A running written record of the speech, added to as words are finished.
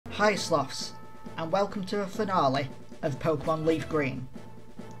Hi Sloths, and welcome to the finale of Pokémon LeafGreen.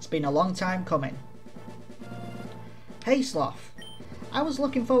 It's been a long time coming. Hey Sloth, I was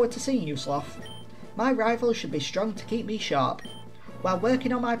looking forward to seeing you, Sloth. My rivals should be strong to keep me sharp. While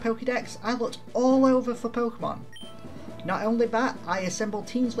working on my Pokédex, I looked all over for Pokémon. Not only that, I assembled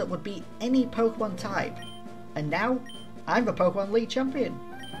teams that would beat any Pokémon type. And now, I'm the Pokémon League champion.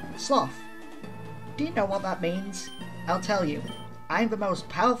 Sloth, do you know what that means? I'll tell you. I'm the most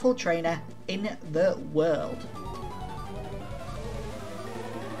powerful trainer in the world.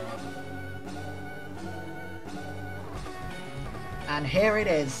 And here it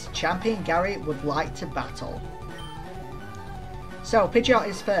is. Champion Gary would like to battle. So Pidgeot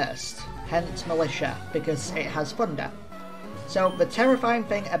is first, hence Militia, because it has Thunder. So the terrifying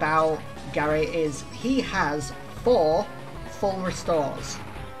thing about Gary is he has 4 full restores.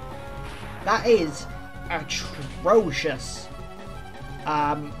 That is atrocious.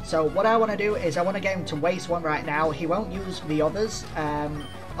 So what I want to do is I want to get him to waste one right now. He won't use the others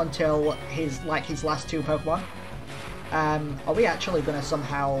until his last 2 Pokemon. Are we actually going to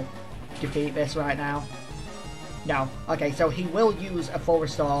somehow defeat this right now? No. Okay, so he will use a full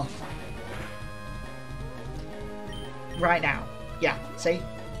restore right now. Yeah, see?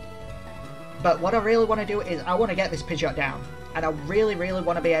 But what I really want to do is I want to get this Pidgeot down. And I really, really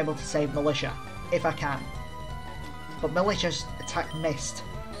want to be able to save Militia, if I can. But Militia's attack missed.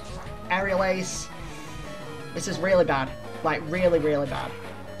 Aerial Ace. This is really bad. Like, really, really bad.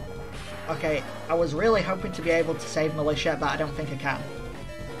 Okay, I was really hoping to be able to save Militia, but I don't think I can.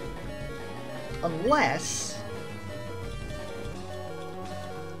 Unless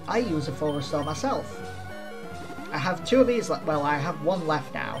I use a full restore myself. I have 2 of these left. Well, I have 1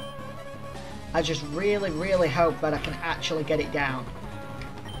 left now. I just really, really hope that I can actually get it down.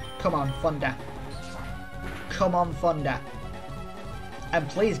 Come on, Thunder. Come on, Thunder. And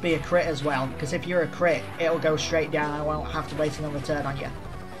please be a crit as well, because if you're a crit, it'll go straight down and I won't have to waste another turn on you.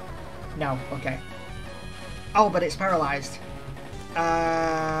 No, okay. Oh, but it's paralyzed.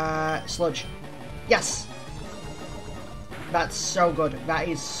 Sludge. Yes! That's so good. That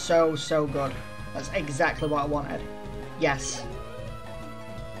is so, so good. That's exactly what I wanted. Yes.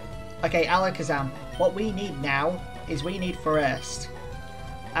 Okay, Alakazam. What we need now is we need First.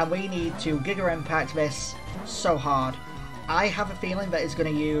 And we need to Giga Impact this so hard. I have a feeling that it's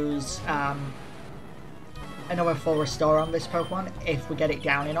going to use another full restore on this Pokemon if we get it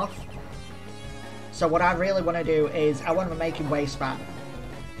down enough. So what I really want to do is I want to make him waste that.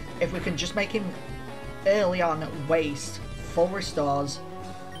 If we can just make him early on waste full restores,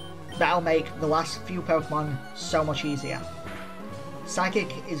 that'll make the last few Pokemon so much easier.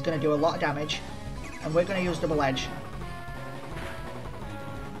 Psychic is going to do a lot of damage, and we're going to use Double Edge.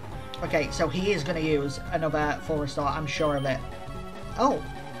 Okay, so he is going to use another full restore, I'm sure of it. Oh,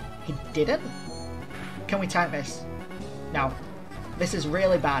 he didn't? Can we tank this? No. This is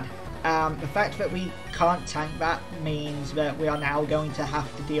really bad. The fact that we can't tank that means that we are now going to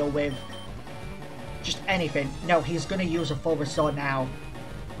have to deal with just anything. No, he's going to use a full restore now.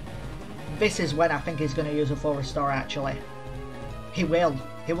 This is when I think he's going to use a full restore, actually. He will.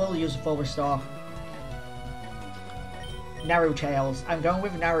 He will use a full restore. Naru Tails. I'm going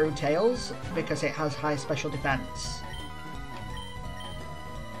with Naru Tails because it has high special defense.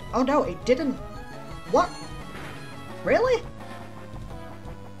 Oh no, it didn't. What? Really?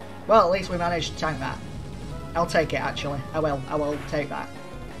 Well, at least we managed to tank that. I'll take it, actually. I will take that.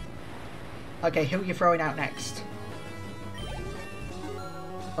 Okay, who are you throwing out next?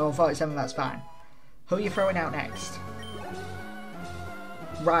 Oh, 47, that's fine. Who are you throwing out next?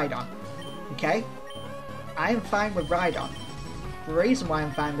 Rhydon. Okay? I am fine with Rhydon. The reason why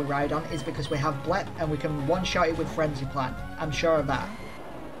I'm fine with Rhydon is because we have Blep and we can one-shot it with Frenzy Plant. I'm sure of that.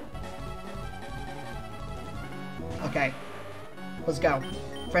 Okay. Let's go.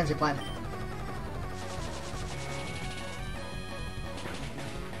 Frenzy Plant.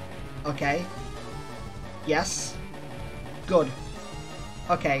 Okay. Yes. Good.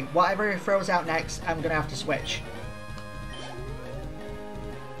 Okay, whatever he throws out next, I'm gonna have to switch.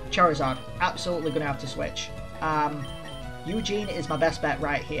 Charizard, absolutely gonna have to switch. Eugene is my best bet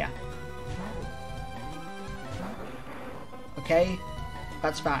right here. Okay,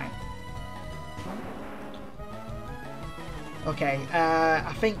 that's fine. Okay,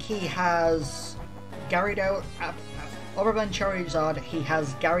 I think he has Gyarados. Other than Charizard, he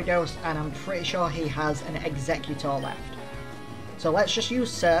has Gyarados, and I'm pretty sure he has an Executor left. So let's just use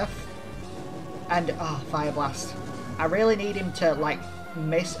Surf and Fire Blast. I really need him to like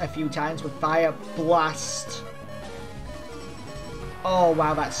miss a few times with Fire Blast. Oh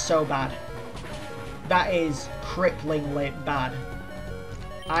wow, that's so bad. That is cripplingly bad.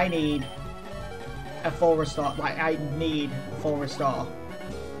 I need a full restore. Like, I need full restore.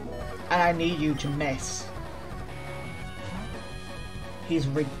 And I need you to miss. He's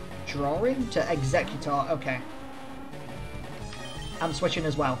redrawing to Executor. Okay. I'm switching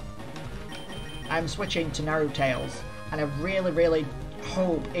as well. I'm switching to Narutails. And I really, really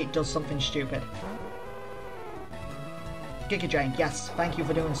hope it does something stupid. Giga Drain, yes, thank you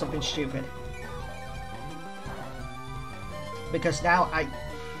for doing something stupid. Because now I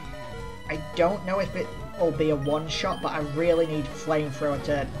don't know if it will be a one-shot, but I really need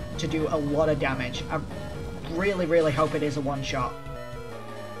Flamethrower to do a lot of damage. I really, really hope it is a one-shot.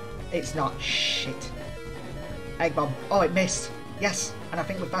 It's not. Shit. Egg Bomb. Oh, it missed. Yes, and I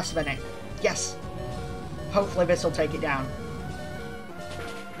think we're faster than it. Yes. Hopefully this will take it down.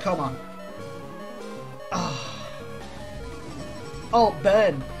 Come on. Oh. Oh,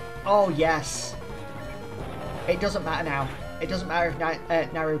 burn. Oh, yes. It doesn't matter now. It doesn't matter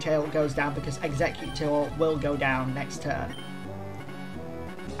if Narutail goes down because Executor will go down next turn.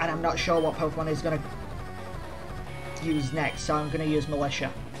 And I'm not sure what Pokemon is going to use next, so I'm going to use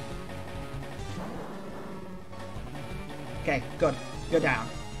Militia. Okay, good. Go down.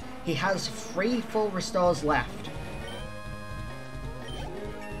 He has 3 full restores left.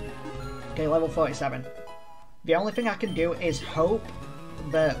 Okay, level 47. The only thing I can do is hope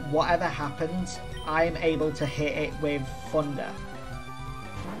that whatever happens, I'm able to hit it with Thunder.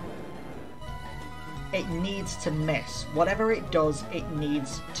 It needs to miss. Whatever it does, it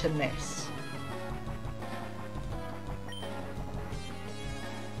needs to miss.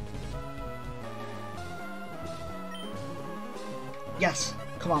 Yes,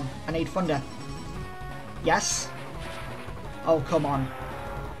 come on. I need Thunder. Yes. Oh, come on.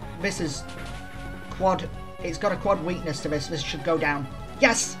 This is quad. It's got a quad weakness to this. This should go down.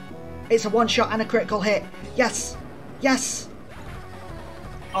 Yes! It's a one-shot and a critical hit. Yes! Yes!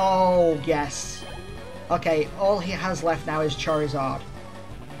 Oh, yes. Okay, all he has left now is Charizard.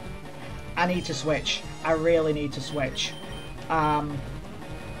 I need to switch. I really need to switch.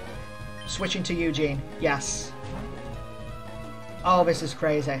 Switching to Eugene. Yes. Oh, this is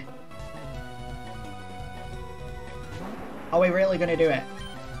crazy. Are we really going to do it?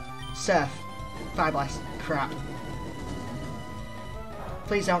 Surf. Fire Blast. Crap.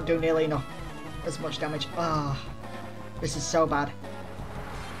 Please don't do nearly enough as much damage. Ah, oh, this is so bad.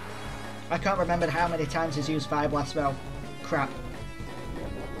 I can't remember how many times he's used Fire Blast though. Crap.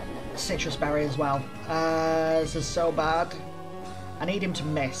 Citrus Berry as well. This is so bad. I need him to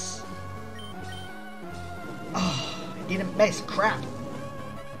miss. Oh, he didn't miss. Crap.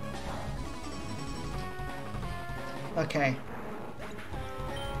 Okay.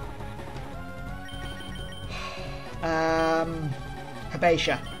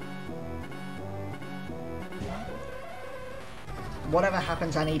 Herbatia. Whatever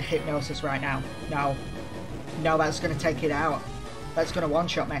happens, I need Hypnosis right now. No. No, that's going to take it out. That's going to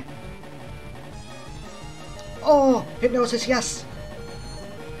one-shot me. Oh! Hypnosis, yes!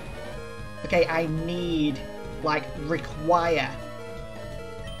 Okay, I need, like, require.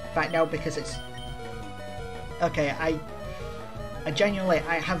 But no, because it's... Okay, I genuinely,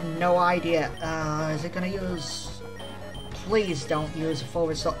 I have no idea. Is it going to use... Please don't use a full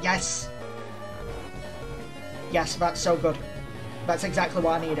restore. Yes! Yes, that's so good. That's exactly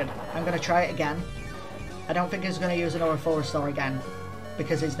what I needed. I'm going to try it again. I don't think he's going to use another full restore again.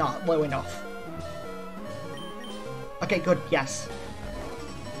 Because he's not low enough. Okay, good. Yes.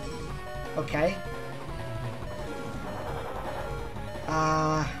 Okay.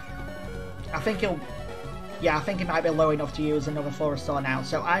 I think he'll... Yeah, I think he might be low enough to use another full restore now.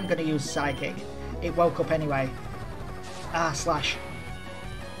 So I'm going to use Psychic. It woke up anyway. Slash.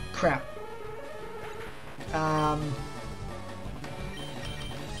 Crap.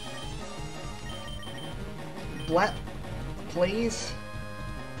 Blep, please.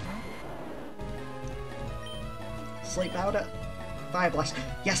 Sleep Powder. Fire Blast.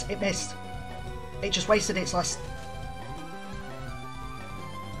 Yes, it missed. It just wasted its last...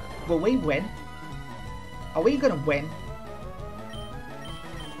 Will we win? Are we gonna win?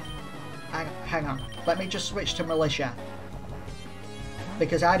 Hang on. Let me just switch to Militia.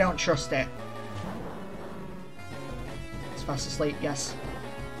 Because I don't trust it. It's fast asleep, yes.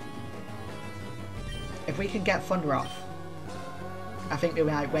 If we can get Thunder off, I think we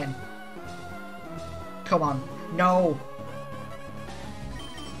might win. Come on. No!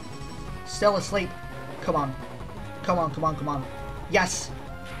 Still asleep. Come on. Come on, come on, come on. Yes!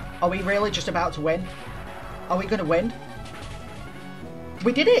 Are we really just about to win? Are we gonna win?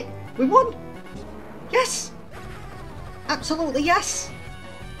 We did it! We won! Yes! Absolutely yes!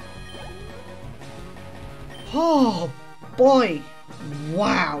 Oh, boy!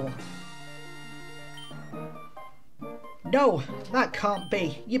 Wow! No, that can't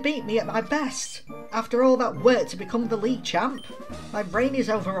be. You beat me at my best. After all that work to become the league champ. My reign is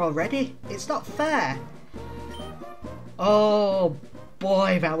over already. It's not fair. Oh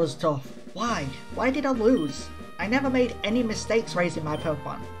boy, that was tough. Why? Why did I lose? I never made any mistakes raising my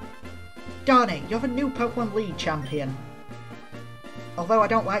Pokemon. Darn it, you're the new Pokemon League champion. Although I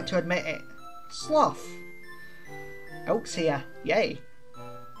don't like to admit it. Sloth. Oak's here. Yay.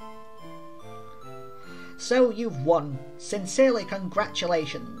 So you've won. Sincerely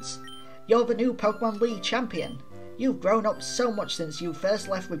congratulations. You're the new Pokemon League champion. You've grown up so much since you first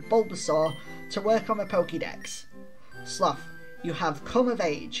left with Bulbasaur to work on the Pokédex. Sloth, you have come of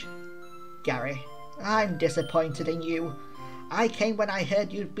age. Gary, I'm disappointed in you. I came when I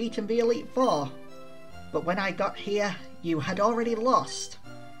heard you'd beaten the Elite Four. But when I got here, you had already lost.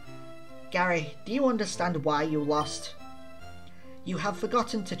 Gary, do you understand why you lost? You have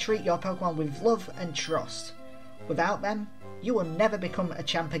forgotten to treat your Pokemon with love and trust. Without them, you will never become a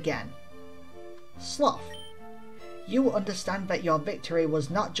champ again. Sloth, you understand that your victory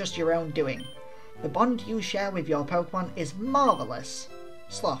was not just your own doing. The bond you share with your Pokemon is marvellous.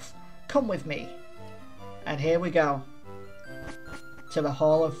 Sloth, come with me. And here we go. To the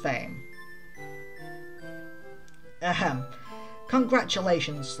Hall of Fame. Ahem.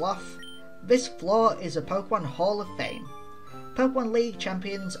 Congratulations, Sloth. This floor is a Pokemon Hall of Fame. Pokemon League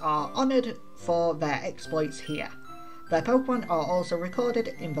champions are honoured for their exploits here. Their Pokemon are also recorded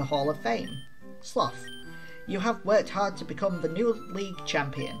in the Hall of Fame. Sloth, you have worked hard to become the new League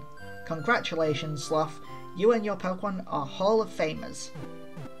champion. Congratulations, Sloth. You and your Pokemon are Hall of Famers.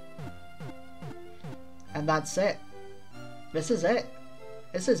 And that's it. This is it.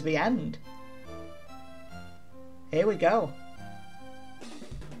 This is the end. Here we go.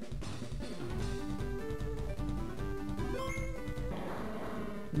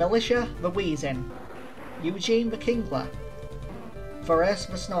 Militia the Weezing, Eugene the Kingler,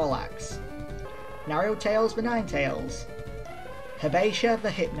 Forest the Snorlax, Narrowtails the Ninetales, Herbatia the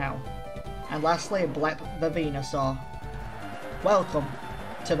Hypno, and lastly Blep the Venusaur. Welcome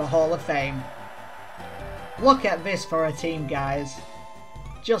to the Hall of Fame. Look at this for a team, guys.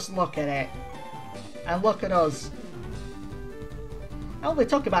 Just look at it. And look at us. It only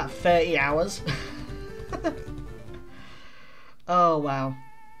took about 30 hours. Oh wow.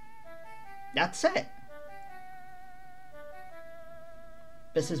 That's it.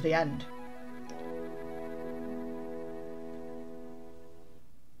 This is the end.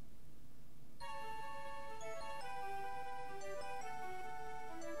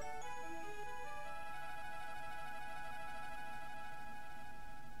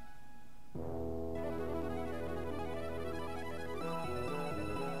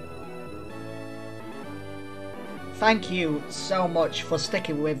 Thank you so much for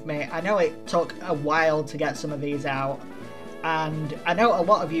sticking with me. I know it took a while to get some of these out, and I know a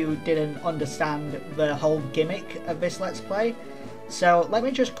lot of you didn't understand the whole gimmick of this Let's Play, so let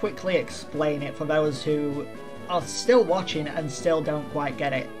me just quickly explain it for those who are still watching and still don't quite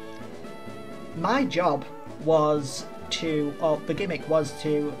get it. My job was to, or the gimmick was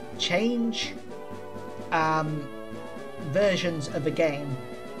to change versions of the game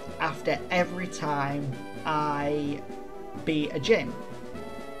after every time I beat a gym.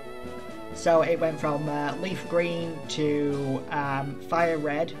 So it went from LeafGreen to Fire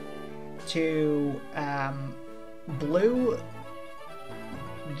Red to Blue,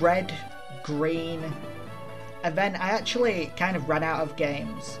 Red, Green, and then I actually kind of ran out of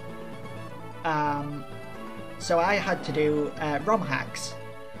games. So I had to do ROM hacks,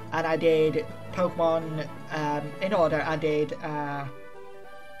 and I did Pokemon in order. I did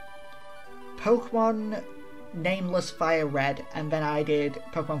Pokemon Nameless Fire Red, and then I did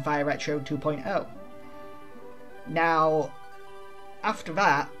Pokemon Fire Retro 2.0. Now, after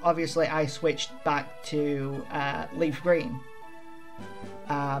that, obviously I switched back to Leaf Green.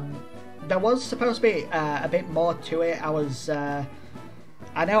 There was supposed to be a bit more to it. I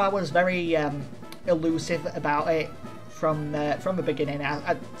know I was very elusive about it from the beginning.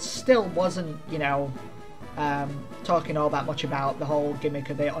 I still wasn't, you know, talking all that much about the whole gimmick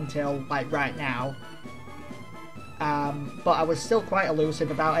of it until like right now. But I was still quite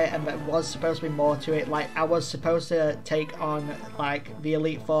elusive about it, and there was supposed to be more to it. Like, I was supposed to take on like the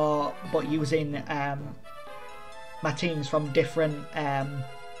Elite Four, but using my teams from different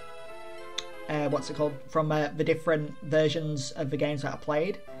from the different versions of the games that I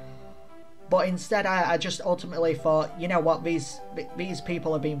played. But instead, I just ultimately thought, you know what, these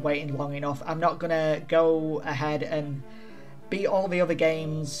people have been waiting long enough. I'm not gonna go ahead and beat all the other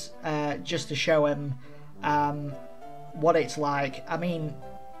games just to show them. what it's like. I mean,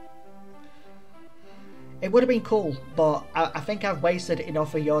 it would have been cool, but I think I've wasted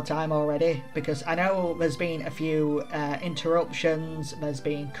enough of your time already, because I know there's been a few interruptions, there's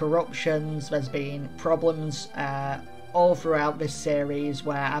been corruptions, there's been problems all throughout this series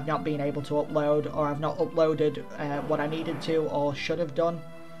where I've not been able to upload, or I've not uploaded what I needed to or should have done.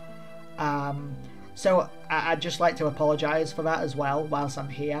 So I'd just like to apologise for that as well whilst I'm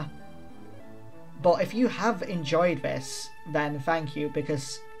here. But if you have enjoyed this, then thank you,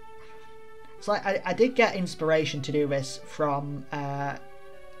 because it's like I did get inspiration to do this from a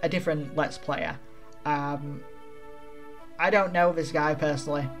different Let's Player. I don't know this guy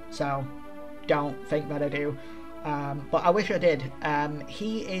personally, so don't think that I do. But I wish I did.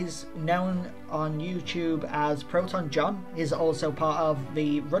 He is known on YouTube as Proton John. He's also part of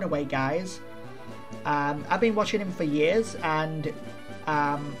the Runaway guys. I've been watching him for years, and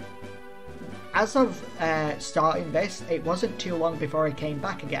as of starting this, it wasn't too long before he came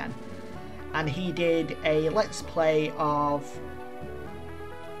back again. And he did a Let's Play of,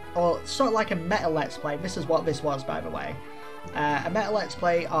 or sort of like a meta Let's Play. This is what this was, by the way. A meta Let's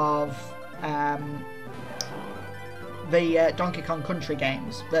Play of the Donkey Kong Country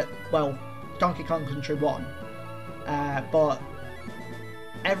games. Well, Donkey Kong Country 1. But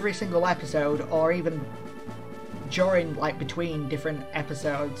every single episode, or even during, like, between different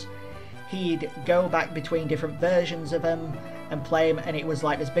episodes, he'd go back between different versions of them and play them, and it was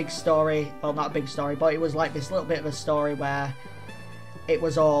like this big story, well, not a big story, but it was like this little bit of a story where it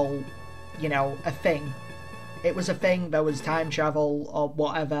was all, you know, a thing. It was a thing, there was time travel or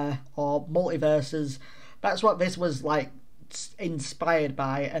whatever, or multiverses. That's what this was, like, inspired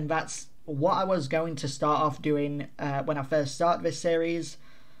by, and that's what I was going to start off doing when I first started this series.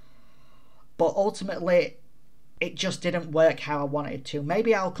 But ultimately, it just didn't work how I wanted it to.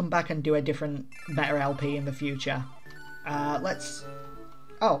 Maybe I'll come back and do a different, better LP in the future. Let's...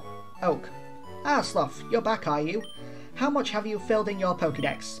 Oh, Oak. Ah, Sloth, you're back, are you? How much have you filled in your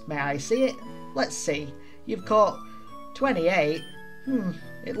Pokédex? May I see it? Let's see. You've caught 28.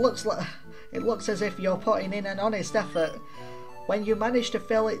 It looks as if you're putting in an honest effort. When you manage to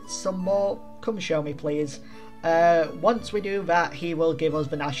fill it some more, come show me, please. Once we do that, he will give us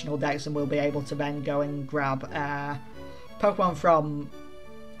the national dex, and we'll be able to then go and grab Pokemon from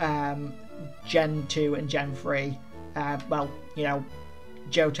Gen 2 and Gen 3. Well, you know,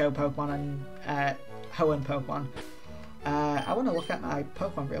 Johto Pokemon and Hoenn Pokemon. I want to look at my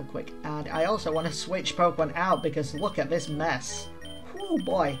Pokemon real quick, and I also want to switch Pokemon out, because look at this mess. Oh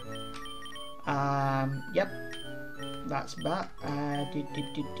boy. Yep. That's that.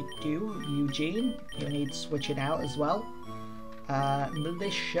 Eugene, you need switching out as well.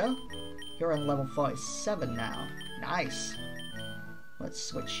 Militia, you're on level 47 now. Nice. Let's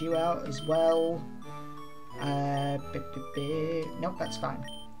switch you out as well. Nope, that's fine.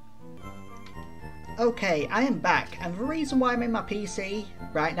 Okay, I am back, and the reason why I'm in my PC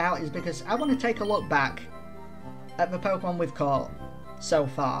right now is because I want to take a look back at the Pokemon we've caught so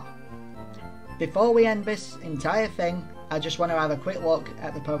far. Before we end this entire thing, I just want to have a quick look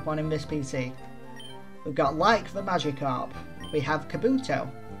at the Pokemon in this PC. We've got Like the Magikarp, we have Kabuto,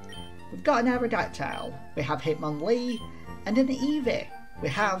 we've got an Aerodactyl, we have Hitmonlee, and an Eevee. We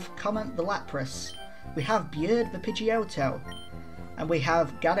have Comet the Lapras, we have Beard the Pidgeotto, and we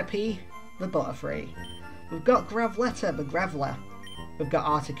have Gadapi the Butterfree. We've got Gravletta the Graveler, we've got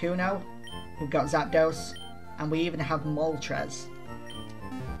Articuno, we've got Zapdos, and we even have Moltres.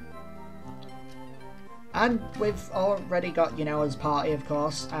 And we've already got, you know, as party, of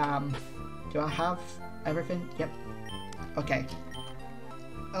course. Do I have everything? Yep. Okay.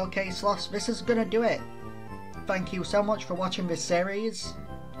 Okay, Sloths, this is gonna do it. Thank you so much for watching this series.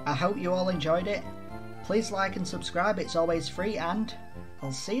 I hope you all enjoyed it. Please like and subscribe, it's always free, and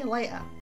I'll see you later.